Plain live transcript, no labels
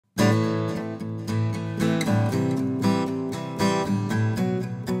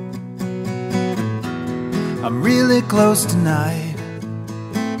I'm really close tonight,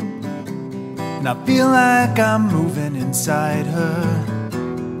 and I feel like I'm moving inside her,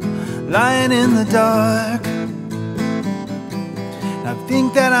 lying in the dark. And I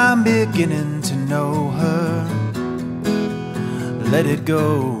think that I'm beginning to know her. Let it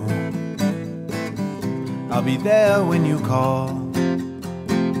go, I'll be there when you call.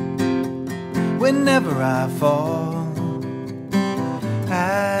 Whenever I fall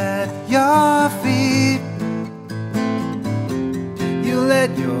at your feet, you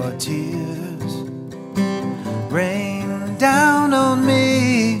let your tears rain down on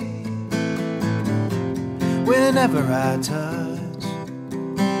me. Whenever I touch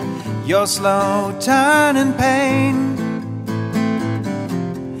your slow turning pain,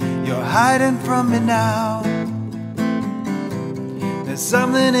 you're hiding from me now. There's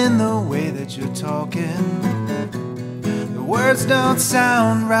something in the way that you're talking. The words don't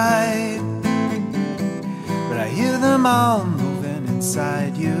sound right, but I hear them all moving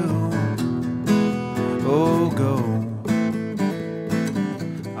inside you. Oh, go,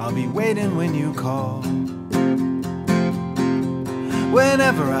 I'll be waiting when you call.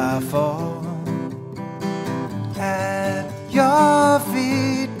 Whenever I fall at your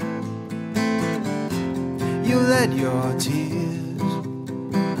feet, you let your tears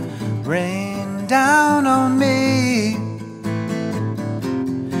rain down on me.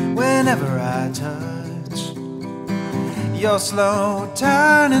 Whenever I touch your slow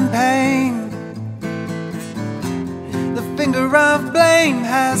turning pain, the finger of blame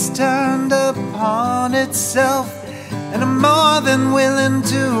has turned upon itself, and I'm more than willing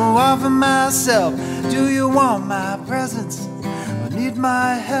to offer myself. Do you want my presence or need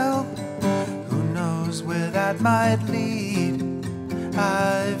my help? Who knows where that might lead?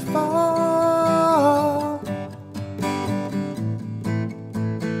 I fall.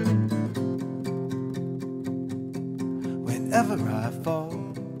 Whenever I fall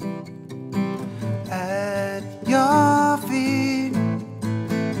at your feet,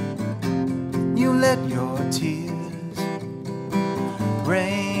 you let your tears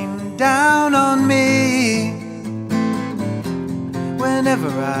rain down on me. Whenever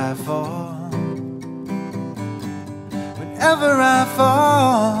I fall, whenever I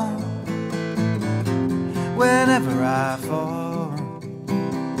fall, whenever I fall.